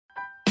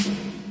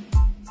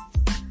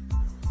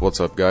What's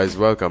up, guys?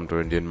 Welcome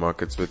to Indian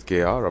Markets with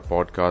KR, a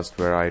podcast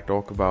where I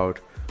talk about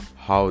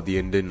how the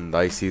Indian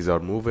indices are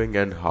moving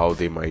and how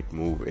they might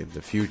move in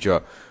the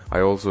future. I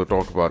also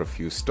talk about a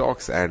few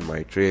stocks and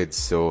my trades.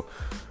 So,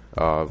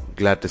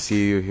 glad to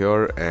see you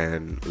here,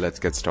 and let's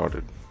get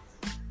started.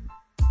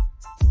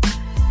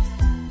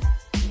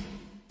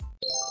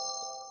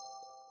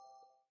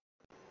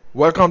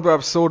 Welcome to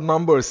episode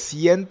number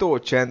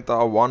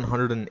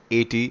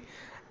 180.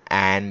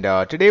 And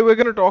today we're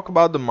going to talk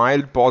about the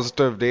mild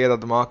positive day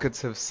that the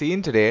markets have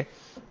seen today.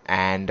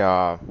 And,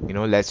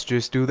 let's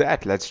just do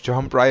that. Let's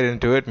jump right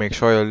into it. Make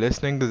sure you're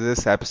listening to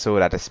this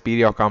episode at a speed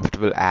you're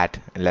comfortable at.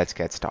 And let's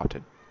get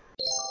started.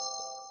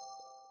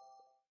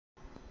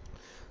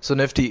 So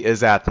Nifty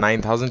is at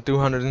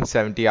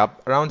 9,270,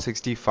 up around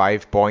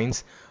 65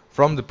 points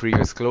from the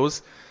previous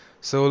close.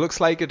 So looks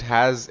like it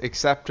has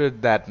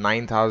accepted that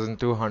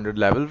 9,200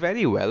 level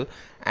very well,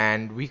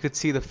 and we could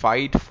see the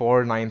fight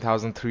for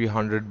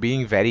 9,300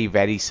 being very,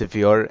 very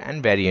severe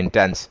and very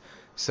intense.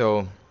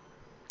 So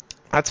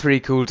that's pretty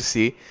cool to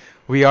see.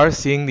 We are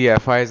seeing the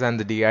FIs and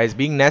the DIs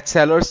being net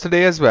sellers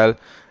today as well,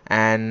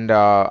 and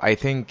I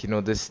think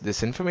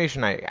this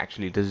information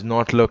actually does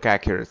not look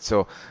accurate.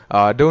 So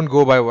don't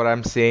go by what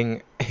I'm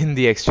saying in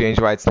the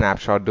exchange-wide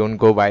snapshot. Don't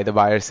go by the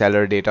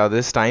buyer-seller data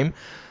this time,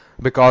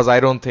 because I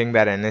don't think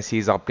that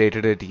NSE's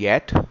updated it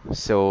yet.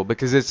 So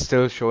because it's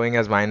still showing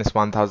as minus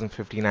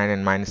 1059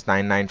 and minus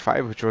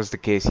 995, which was the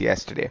case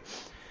yesterday.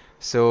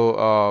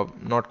 So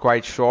not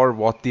quite sure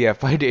what the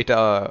FI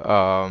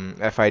data,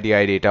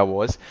 FIDI data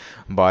was,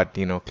 but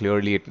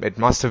clearly it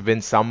must have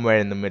been somewhere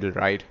in the middle,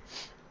 right?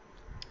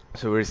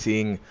 So we're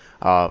seeing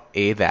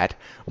that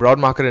broad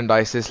market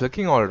indices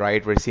looking all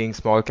right. We're seeing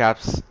small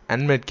caps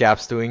and mid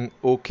caps doing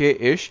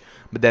okay-ish,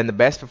 but then the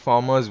best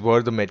performers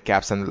were the mid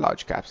caps and the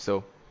large caps.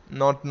 So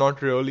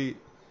not really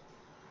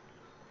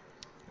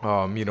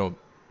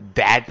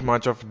that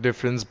much of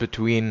difference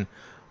between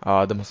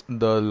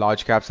the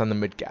large caps and the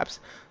mid caps.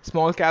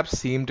 Small caps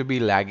seem to be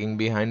lagging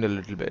behind a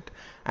little bit,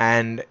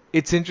 and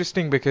it's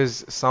interesting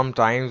because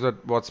sometimes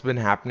what's been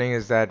happening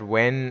is that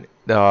when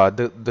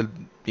the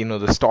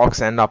stocks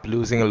end up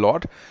losing a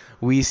lot,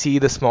 we see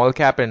the small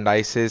cap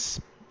indices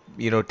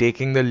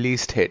taking the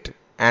least hit,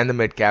 and the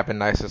mid cap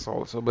indices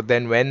also. But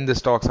then when the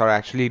stocks are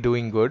actually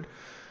doing good,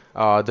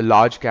 the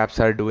large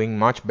caps are doing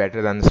much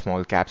better than the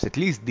small caps, at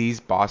least these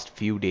past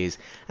few days.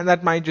 And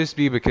that might just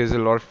be because a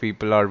lot of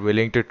people are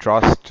willing to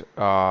trust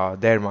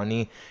their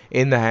money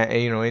in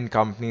in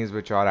companies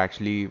which are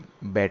actually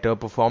better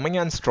performing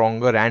and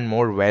stronger and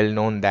more well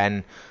known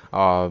than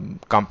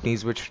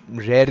companies which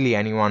rarely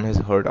anyone has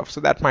heard of. So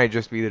that might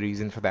just be the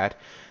reason for that.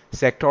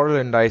 Sectoral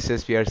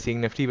indices, we are seeing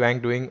Nifty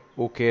Bank doing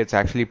okay. It's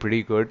actually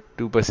pretty good,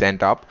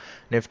 2% up.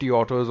 Nifty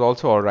Auto is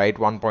also alright,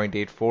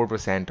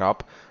 1.84%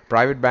 up.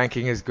 Private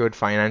banking is good,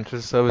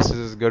 financial services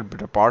is good,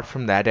 but apart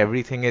from that,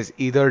 everything is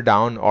either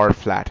down or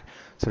flat.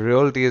 So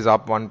Realty is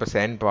up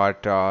 1%,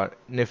 but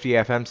Nifty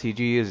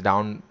FMCG is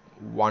down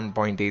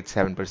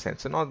 1.87%.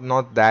 So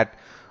not that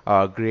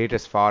great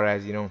as far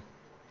as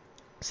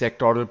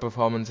sectoral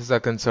performances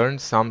are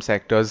concerned. Some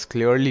sectors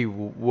clearly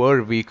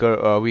were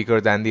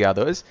weaker than the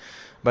others,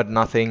 but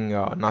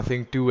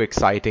nothing too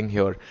exciting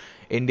here.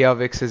 India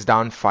VIX is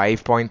down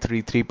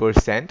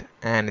 5.33%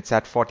 and it's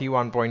at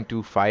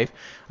 41.25.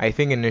 I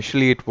think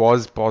initially it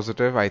was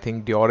positive. I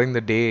think during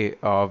the day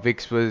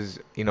VIX was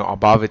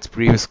above its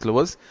previous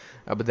close,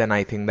 but then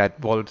I think that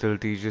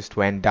volatility just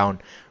went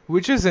down,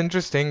 which is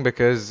interesting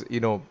because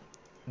the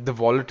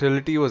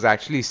volatility was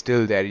actually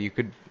still there. You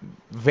could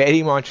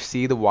very much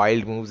see the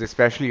wild moves,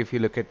 especially if you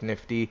look at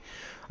Nifty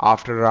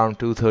after around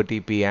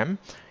 2:30 p.m.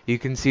 You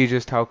can see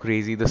just how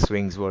crazy the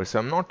swings were. So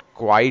I'm not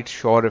quite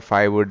sure if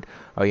I would,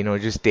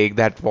 just take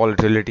that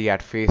volatility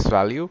at face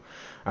value,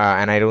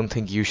 and I don't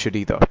think you should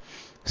either.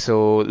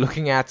 So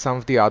looking at some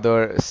of the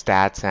other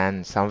stats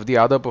and some of the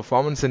other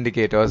performance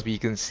indicators, we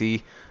can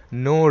see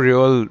no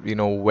real,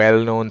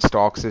 well-known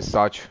stocks as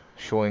such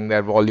showing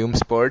their volume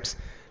spurts.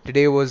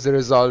 Today was the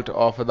result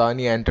of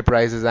Adani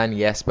Enterprises and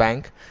Yes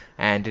Bank.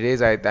 And today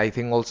is, I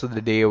think, also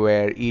the day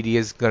where ED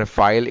is going to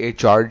file a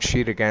charge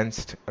sheet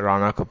against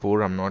Rana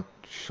Kapoor. I'm not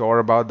sure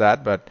about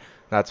that, but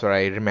that's what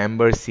I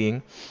remember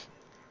seeing.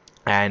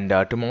 And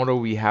tomorrow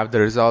we have the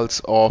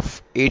results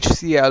of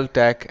HCL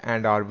Tech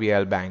and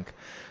RBL Bank.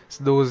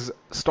 So those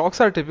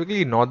stocks are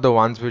typically not the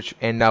ones which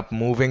end up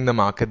moving the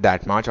market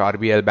that much.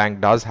 RBL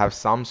Bank does have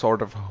some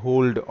sort of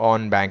hold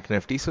on Bank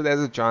Nifty, so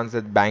there's a chance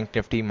that Bank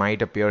Nifty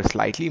might appear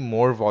slightly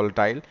more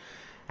volatile.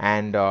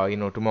 And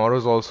tomorrow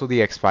is also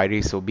the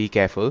expiry, so be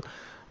careful.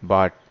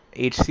 But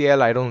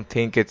HCL, I don't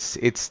think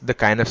it's the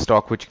kind of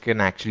stock which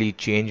can actually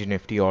change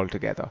Nifty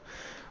altogether.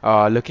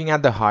 Looking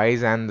at the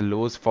highs and the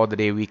lows for the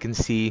day, we can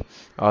see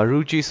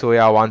Ruchi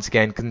Soya once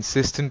again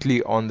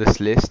consistently on this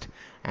list,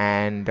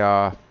 and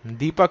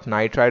Deepak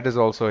Nitrite is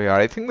also here.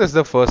 I think this is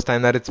the first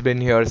time that it's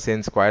been here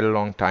since quite a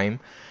long time.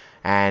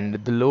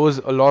 And the lows,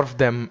 a lot of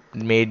them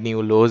made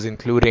new lows,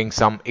 including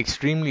some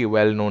extremely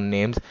well-known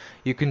names.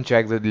 You can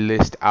check the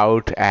list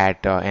out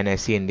at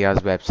NSE India's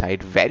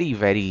website very,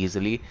 very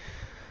easily.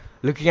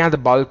 Looking at the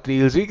bulk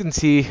deals, we can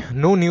see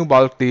no new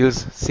bulk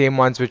deals, same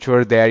ones which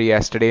were there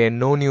yesterday,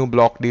 no new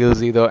block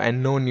deals either,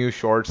 and no new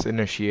shorts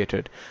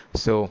initiated.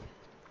 So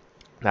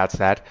that's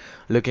that.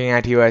 Looking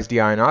at USD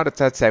INR,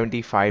 it's at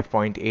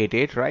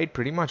 75.88, right?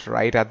 Pretty much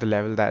right at the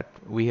level that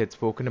we had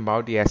spoken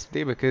about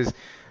yesterday, because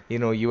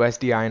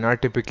USD INR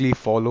typically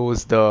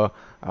follows the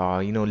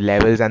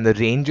levels and the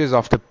ranges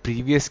of the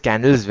previous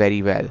candles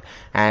very well.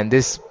 And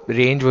this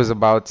range was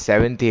about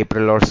 7th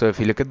April or so.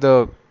 If you look at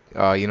the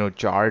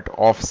chart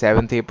of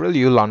 7th April,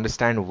 you'll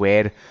understand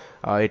where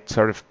it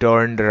sort of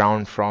turned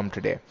around from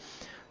today.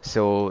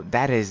 So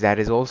that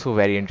is also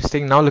very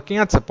interesting. Now looking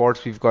at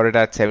supports, we've got it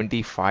at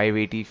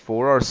 75.84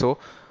 or so,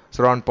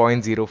 so around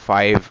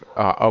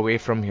 0.05 away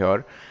from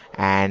here,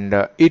 and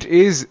it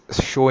is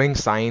showing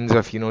signs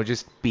of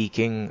just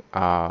peaking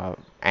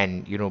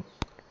and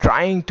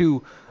trying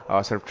to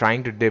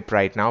trying to dip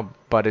right now,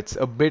 but it's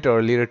a bit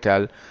early to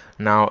tell.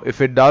 Now, if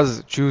it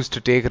does choose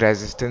to take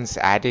resistance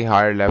at a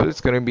higher level,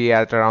 it's going to be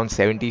at around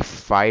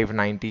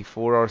 75.94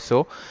 or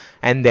so,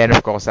 and then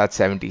of course at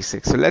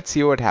 76. So let's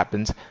see what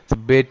happens. It's a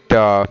bit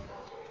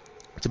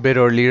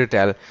early to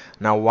tell.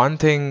 Now, one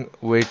thing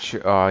which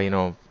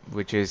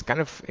is kind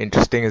of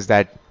interesting is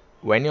that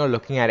when you're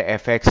looking at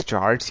FX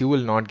charts, you will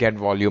not get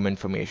volume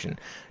information.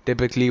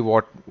 Typically,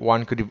 what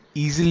one could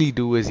easily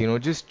do is,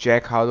 just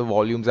check how the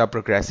volumes are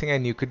progressing,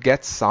 and you could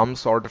get some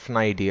sort of an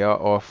idea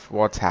of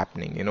what's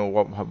happening,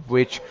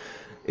 which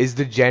is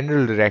the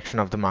general direction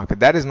of the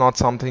market. That is not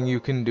something you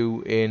can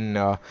do in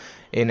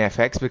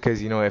FX,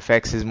 because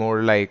FX is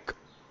more like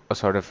a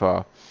sort of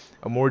a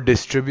more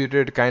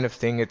distributed kind of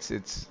thing.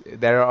 It's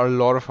there are a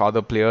lot of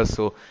other players,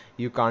 so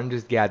you can't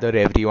just gather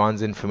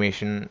everyone's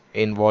information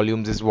in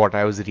volumes, is what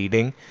I was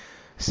reading.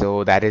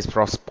 So that is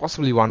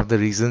possibly one of the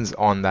reasons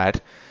on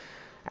that.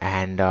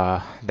 And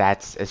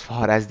that's as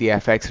far as the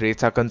FX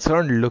rates are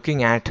concerned.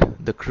 Looking at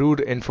the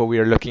crude info, we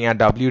are looking at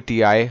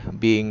WTI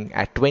being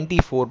at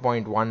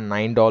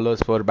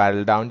 $24.19 per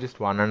barrel, down just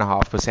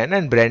 1.5%,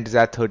 and Brent is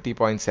at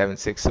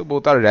 30.76. So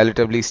both are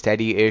relatively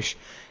steady-ish,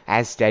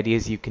 as steady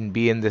as you can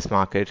be in this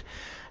market.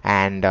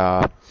 And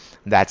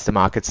that's the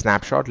market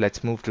snapshot.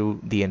 Let's move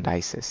to the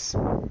indices.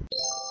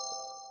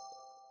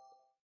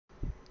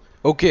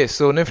 Okay,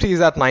 so Nifty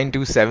is at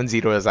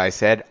 9270, as I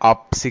said,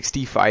 up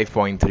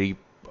 65.3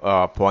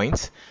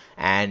 points,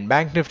 and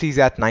Bank Nifty is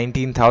at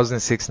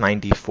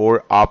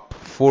 19,694, up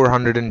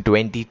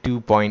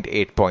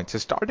 422.8 points. So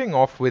starting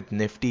off with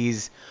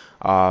Nifty's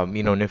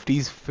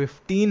Nifty's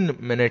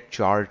 15-minute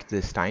chart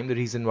this time. The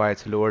reason why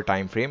it's a lower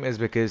time frame is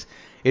because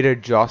it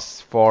adjusts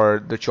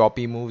for the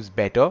choppy moves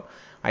better,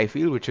 I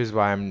feel, which is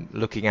why I'm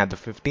looking at the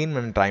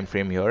 15-minute time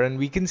frame here, and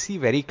we can see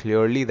very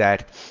clearly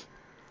that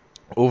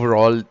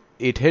overall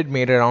it had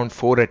made around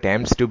 4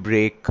 attempts to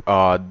break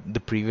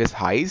the previous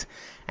highs,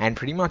 and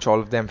pretty much all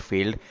of them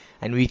failed.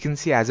 And we can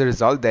see as a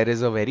result there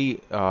is a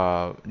very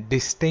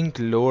distinct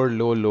lower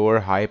low lower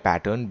high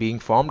pattern being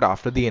formed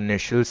after the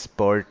initial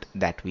spurt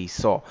that we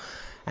saw.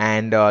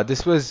 And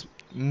this was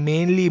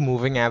mainly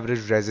moving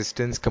average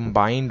resistance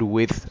combined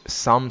with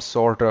some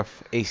sort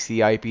of a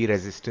CIP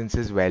resistance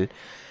as well.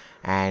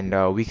 And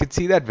we could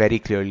see that very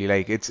clearly.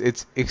 Like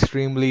it's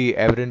extremely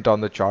evident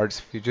on the charts.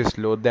 If you just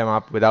load them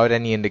up without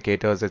any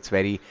indicators, it's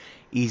very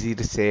easy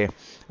to say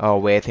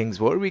where things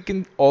were. We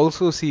can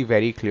also see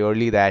very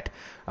clearly that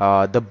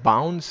the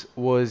bounce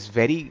was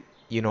very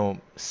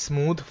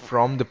smooth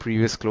from the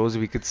previous close.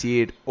 We could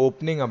see it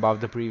opening above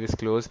the previous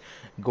close,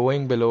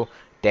 going below,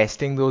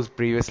 testing those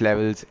previous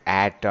levels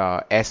at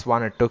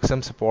S1. It took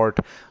some support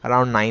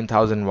around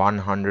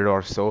 9,100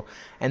 or so,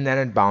 and then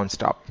it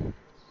bounced up.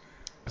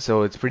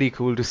 So it's pretty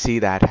cool to see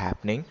that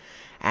happening.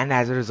 And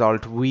as a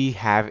result, we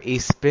have a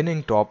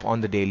spinning top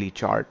on the daily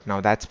chart.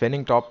 Now that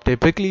spinning top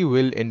typically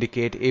will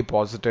indicate a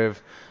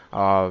positive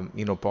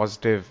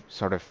positive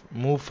sort of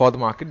move for the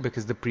market,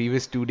 because the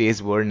previous 2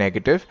 days were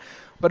negative.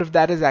 But if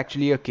that is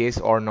actually a case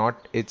or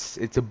not,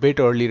 it's a bit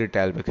early to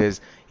tell,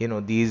 because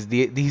these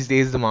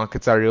days the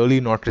markets are really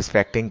not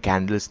respecting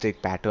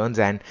candlestick patterns,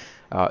 and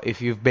if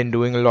you've been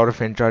doing a lot of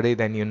intraday,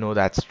 then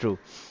that's true.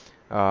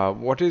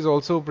 What is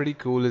also pretty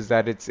cool is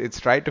that it's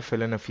tried to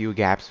fill in a few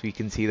gaps. We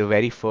can see the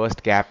very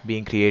first gap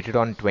being created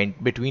on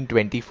between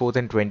 24th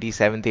and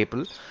 27th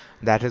April.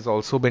 That has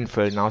also been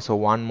filled now, so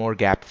one more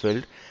gap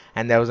filled.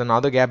 And there was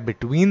another gap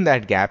between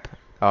that gap,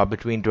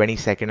 between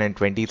 22nd and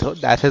 23rd.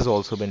 That has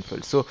also been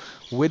filled. So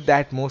with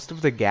that, most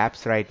of the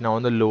gaps right now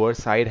on the lower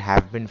side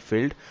have been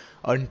filled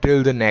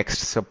until the next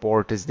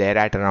support is there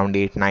at around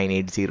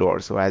 8980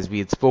 or so, as we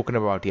had spoken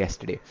about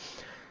yesterday.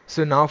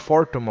 So now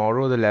for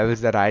tomorrow, the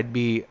levels that I'd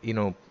be,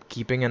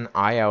 keeping an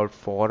eye out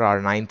for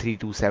are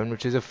 9327,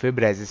 which is a fib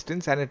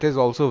resistance, and it is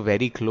also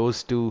very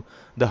close to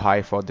the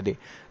high for the day.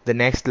 The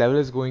next level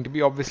is going to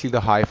be obviously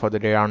the high for the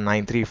day, around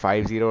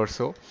 9350 or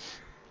so.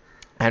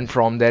 And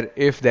from there,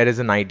 if there is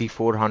a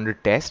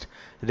 9400 test,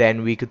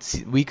 then we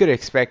could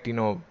expect,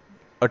 a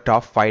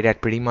tough fight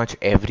at pretty much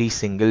every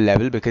single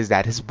level, because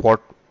that is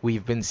what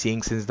we've been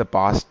seeing since the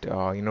past,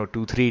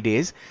 2-3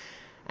 days.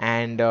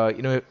 And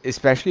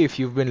especially if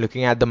you've been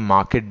looking at the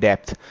market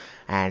depth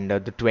and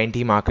the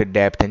 20 market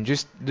depth and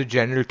just the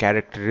general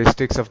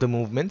characteristics of the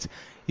movements,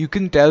 you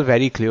can tell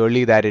very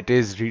clearly that it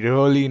is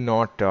really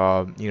not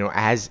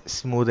as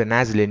smooth and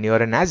as linear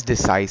and as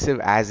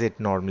decisive as it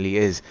normally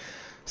is.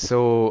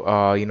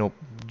 So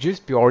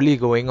just purely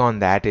going on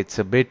that, it's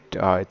a bit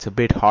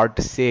hard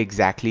to say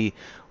exactly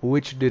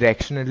which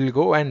direction it'll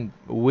go and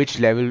which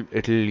level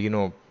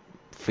it'll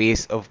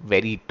face a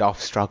very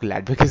tough struggle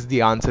at, because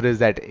the answer is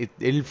that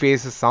it'll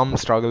face some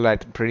struggle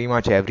at pretty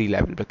much every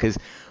level. Because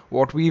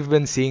what we've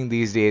been seeing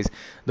these days,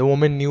 the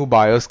moment new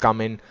buyers come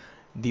in,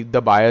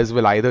 the buyers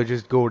will either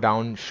just go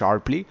down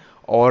sharply,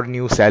 or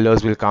new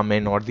sellers will come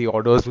in, or the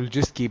orders will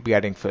just keep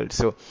getting filled.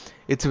 So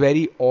it's a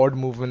very odd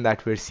movement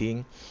that we're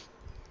seeing.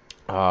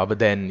 But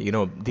then,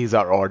 these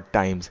are odd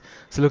times.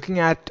 So looking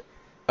at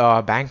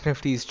Bank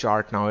Nifty's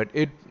chart now,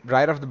 it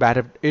right off the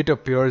bat, it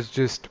appears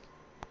just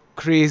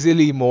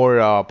crazily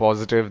more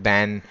positive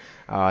than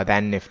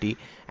Nifty,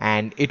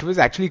 and it was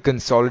actually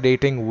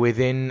consolidating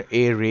within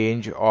a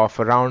range of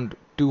around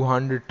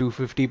 200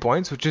 250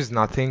 points, which is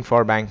nothing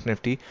for Bank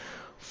Nifty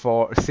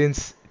for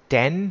since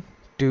 10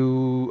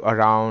 to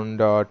around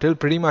till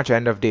pretty much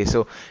end of day.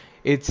 So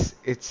it's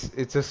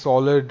a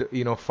solid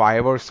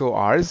 5 or so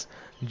hours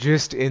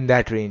just in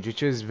that range,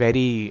 which is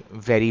very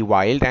very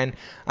wild. And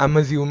I'm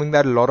assuming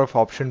that a lot of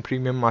option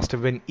premium must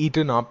have been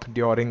eaten up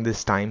during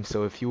this time.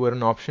 So if you were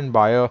an option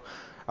buyer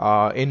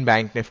in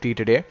Bank Nifty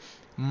today,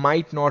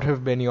 might not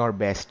have been your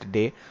best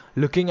day.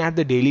 Looking at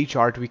the daily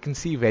chart, we can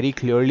see very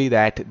clearly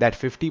that that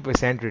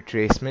 50%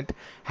 retracement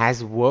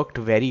has worked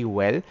very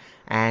well,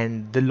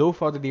 and the low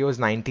for the day was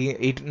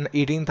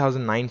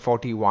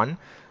 18,941.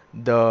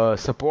 The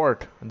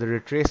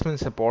retracement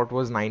support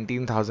was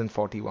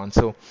 19,041.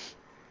 So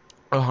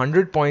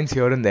 100 points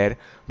here and there,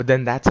 but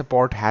then that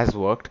support has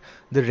worked.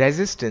 The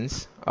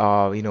resistance,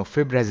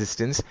 fib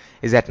resistance,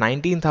 is at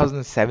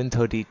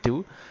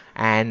 19,732,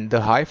 and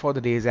the high for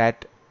the day is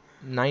at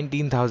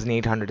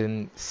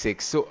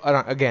 19,806. So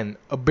again,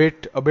 a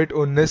bit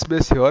unnus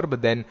bis here,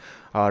 but then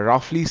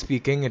roughly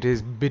speaking, it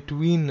is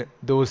between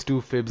those two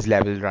fib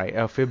levels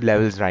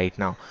right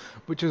now,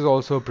 which is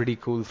also a pretty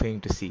cool thing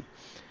to see.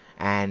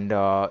 And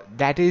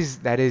that is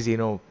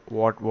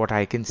what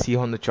I can see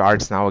on the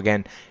charts now.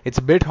 Again, it's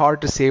a bit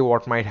hard to say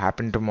what might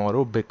happen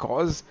tomorrow,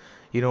 because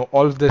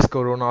all of this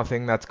corona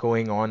thing that's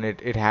going on,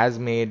 it has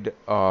made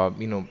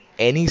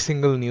any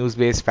single news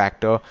based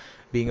factor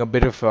being a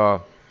bit of a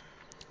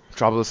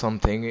troublesome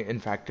thing.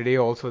 In fact, today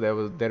also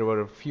there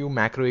were a few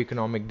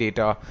macroeconomic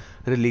data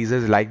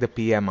releases like the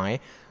PMI,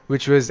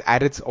 which was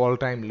at its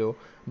all-time low.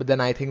 But then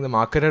I think the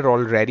market had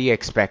already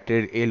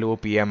expected a low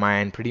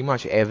PMI and pretty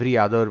much every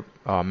other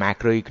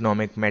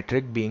macroeconomic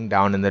metric being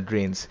down in the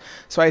drains.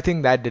 So I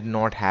think that did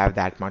not have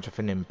that much of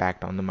an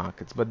impact on the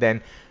markets. But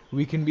then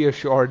we can be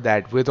assured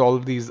that with all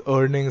of these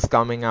earnings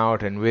coming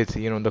out, and with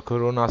the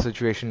corona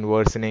situation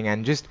worsening,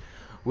 and just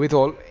with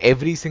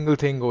every single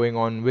thing going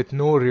on, with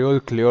no real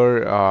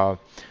clear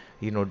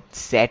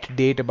set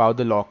date about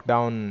the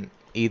lockdown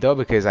either,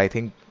 because I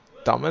think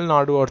Tamil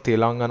Nadu or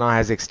Telangana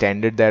has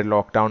extended their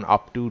lockdown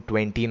up to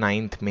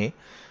 29th May.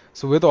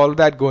 So with all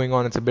that going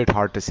on, it's a bit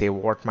hard to say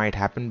what might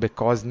happen,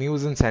 because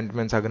news and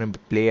sentiments are going to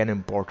play an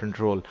important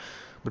role.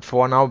 But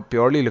for now,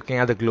 purely looking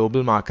at the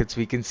global markets,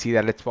 we can see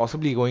that it's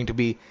possibly going to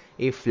be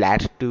a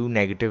flat to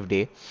negative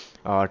day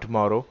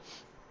tomorrow.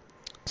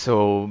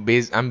 So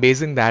I'm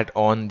basing that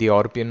on the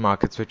European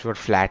markets, which were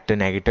flat to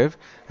negative.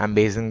 I'm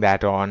basing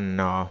that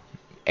on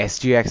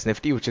SGX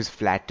Nifty, which is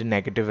flat to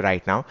negative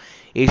right now.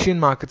 Asian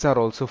markets are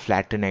also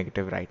flat to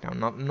negative right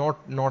now.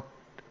 Not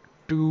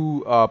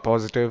too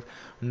positive,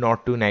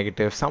 not too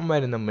negative,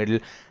 somewhere in the middle.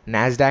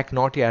 Nasdaq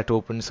not yet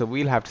open, so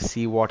we'll have to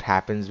see what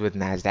happens with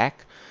Nasdaq.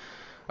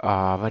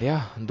 But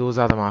yeah, those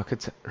are the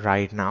markets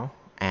right now,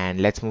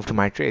 and let's move to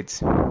my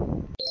trades.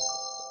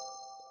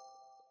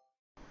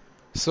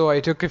 So I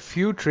took a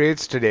few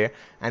trades today,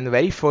 and the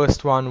very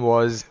first one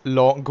was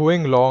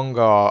going long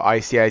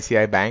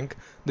ICICI Bank.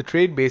 The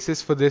trade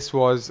basis for this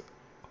was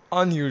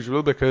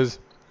unusual, because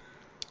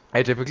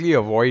I typically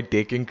avoid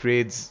taking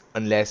trades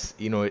unless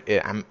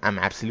I'm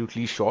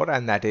absolutely sure,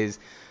 and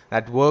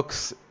that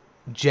works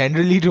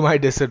generally to my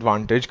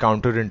disadvantage,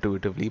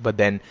 counterintuitively. But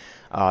then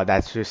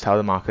that's just how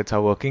the markets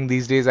are working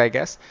these days, I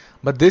guess.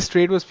 But this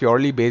trade was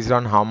purely based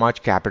on how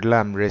much capital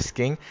I'm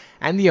risking,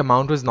 and the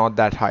amount was not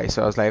that high.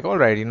 So I was like, all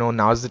right,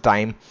 now's the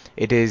time.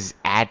 It is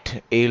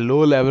at a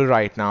low level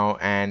right now,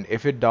 and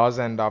if it does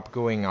end up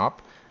going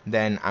up,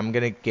 then I'm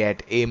gonna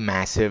get a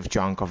massive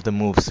chunk of the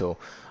move. So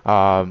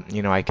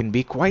I can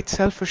be quite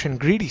selfish and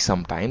greedy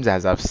sometimes,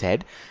 as I've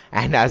said,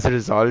 and as a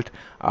result,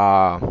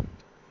 I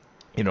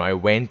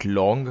went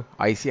long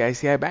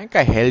ICICI Bank.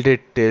 I held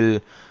it till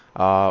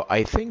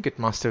I think it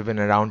must have been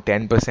around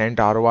 10%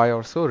 ROI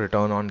or so,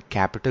 return on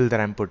capital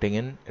that I'm putting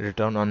in,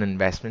 return on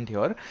investment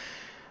here.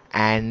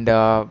 And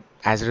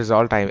as a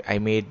result, I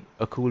made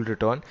a cool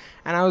return,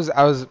 and I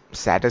was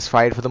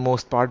satisfied for the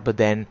most part. But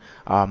then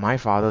my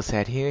father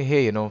said,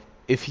 hey,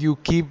 if you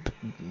keep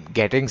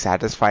getting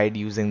satisfied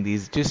using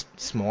these just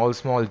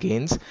small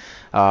gains,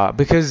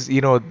 because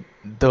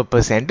the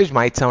percentage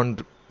might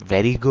sound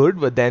very good,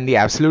 but then the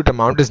absolute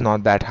amount is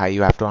not that high.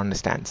 You have to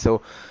understand.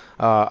 So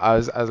I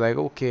was like,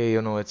 okay,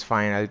 it's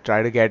fine. I'll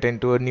try to get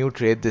into a new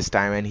trade this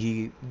time. And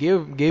he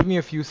gave me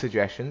a few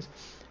suggestions.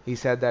 He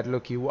said that,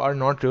 look, you are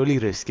not really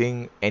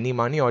risking any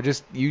money, or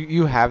just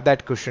you have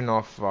that cushion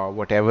of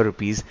whatever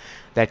rupees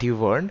that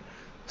you've earned.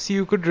 So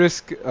you could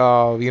risk,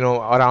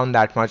 around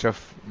that much of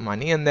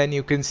money, and then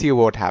you can see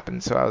what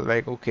happens. So I was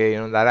like, okay,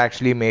 that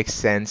actually makes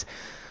sense.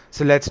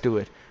 So let's do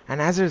it.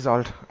 And as a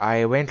result,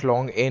 I went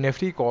long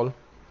NFT call.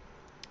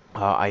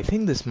 I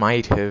think this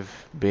might have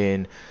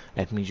been,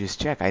 let me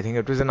just check. I think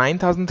it was a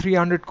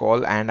 9,300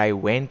 call, and I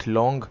went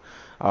long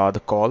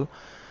the call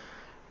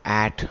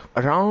at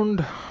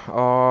around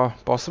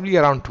possibly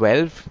around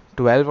 12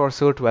 or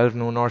so, 12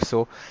 noon or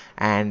so.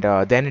 And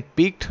then it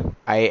peaked.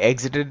 I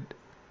exited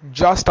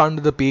just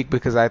under the peak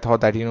because I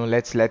thought that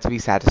let's be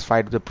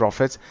satisfied with the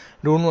profits.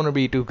 Don't want to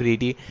be too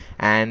greedy,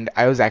 and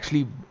I was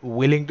actually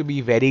willing to be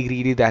very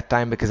greedy that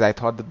time because I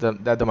thought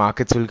that the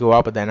markets will go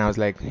up. But then I was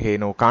like, hey,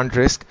 no, can't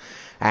risk.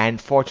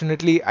 And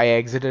fortunately, I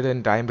exited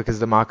in time because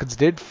the markets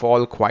did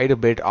fall quite a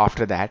bit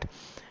after that.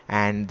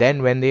 And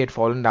then when they had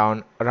fallen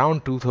down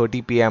around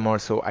 2:30 p.m. or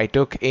so, I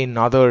took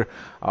another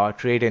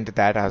trade into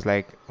that. I was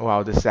like,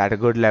 wow, this is at a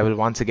good level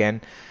once again.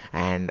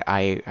 And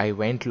I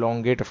went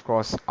long it, of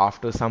course,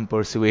 after some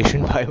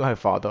persuasion by my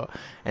father.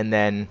 And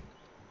then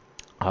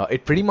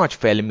it pretty much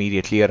fell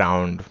immediately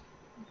around,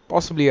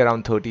 possibly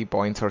around 30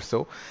 points or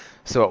so.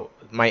 So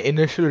my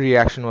initial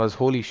reaction was,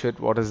 holy shit,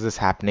 what is this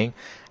happening?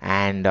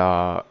 And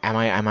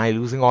am I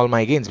losing all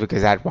my gains?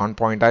 Because at one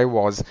point I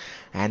was,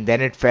 and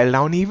then it fell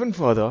down even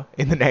further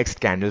in the next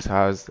candle. So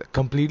I was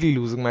completely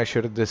losing my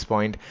shit at this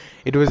point.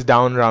 It was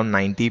down around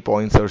 90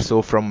 points or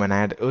so from when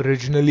I had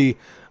originally,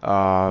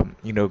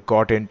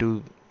 got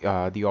into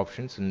the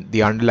options, and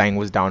the underlying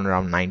was down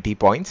around 90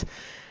 points.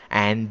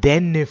 And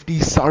then Nifty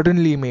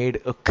suddenly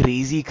made a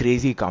crazy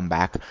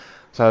comeback.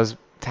 So I was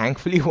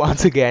thankfully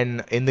once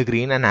again in the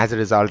green, and as a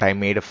result I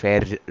made a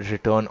fair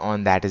return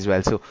on that as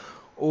well. So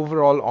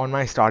overall on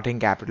my starting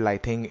capital, I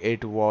think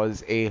it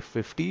was a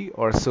 50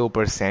 or so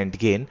percent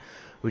gain,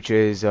 which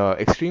is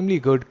extremely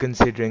good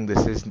considering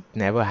this has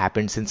never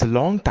happened since a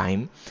long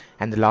time.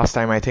 And the last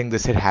time I think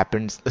this had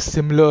happened, a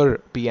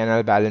similar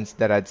PNL balance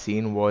that I'd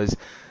seen, was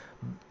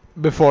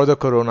before the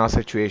corona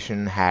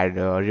situation had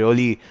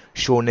really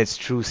shown its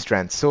true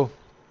strength. So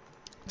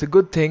it's a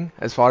good thing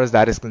as far as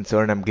that is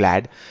concerned. I'm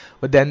glad.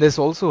 But then this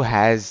also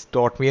has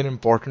taught me an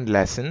important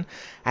lesson,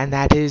 and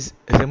that is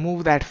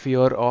remove that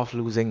fear of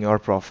losing your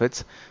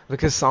profits,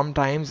 because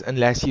sometimes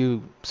unless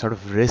you sort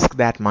of risk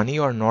that money,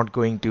 you're not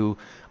going to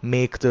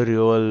make the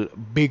real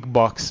big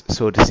bucks,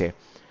 so to say.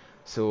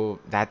 So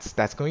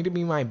that's going to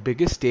be my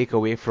biggest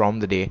takeaway from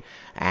the day.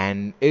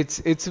 And it's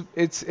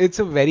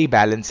a very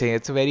balancing,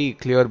 it's a very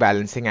clear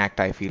balancing act,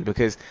 I feel,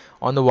 because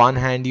on the one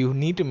hand you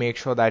need to make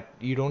sure that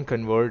you don't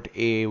convert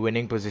a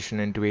winning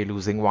position into a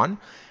losing one,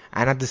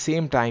 and at the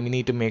same time you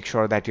need to make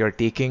sure that you're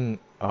taking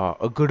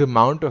a good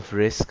amount of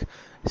risk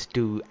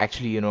to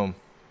actually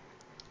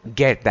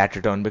get that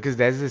return. Because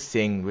there's this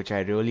saying which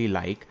I really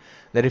like,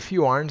 that if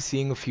you aren't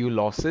seeing a few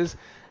losses,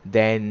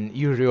 then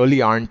you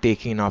really aren't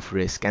taking enough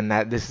risk. And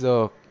that this is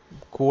a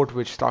quote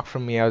which stuck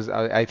from me.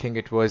 I think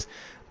it was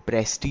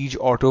Prestige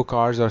Auto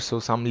Cars or so,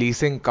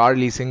 some car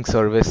leasing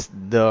service.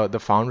 The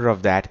founder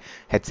of that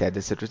had said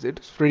this. It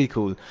was pretty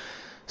cool.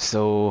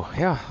 So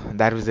yeah,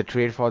 that was the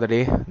trade for the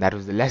day. That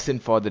was the lesson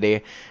for the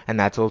day, and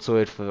that's also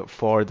it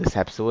for this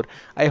episode.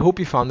 I hope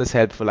you found this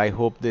helpful. I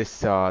hope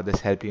this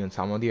helped you in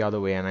some or the other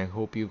way, and I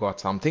hope you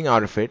got something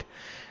out of it.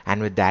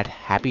 And with that,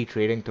 happy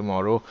trading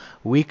tomorrow.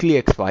 Weekly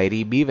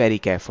expiry. Be very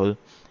careful,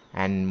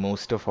 and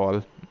most of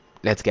all,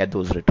 let's get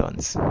those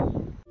returns.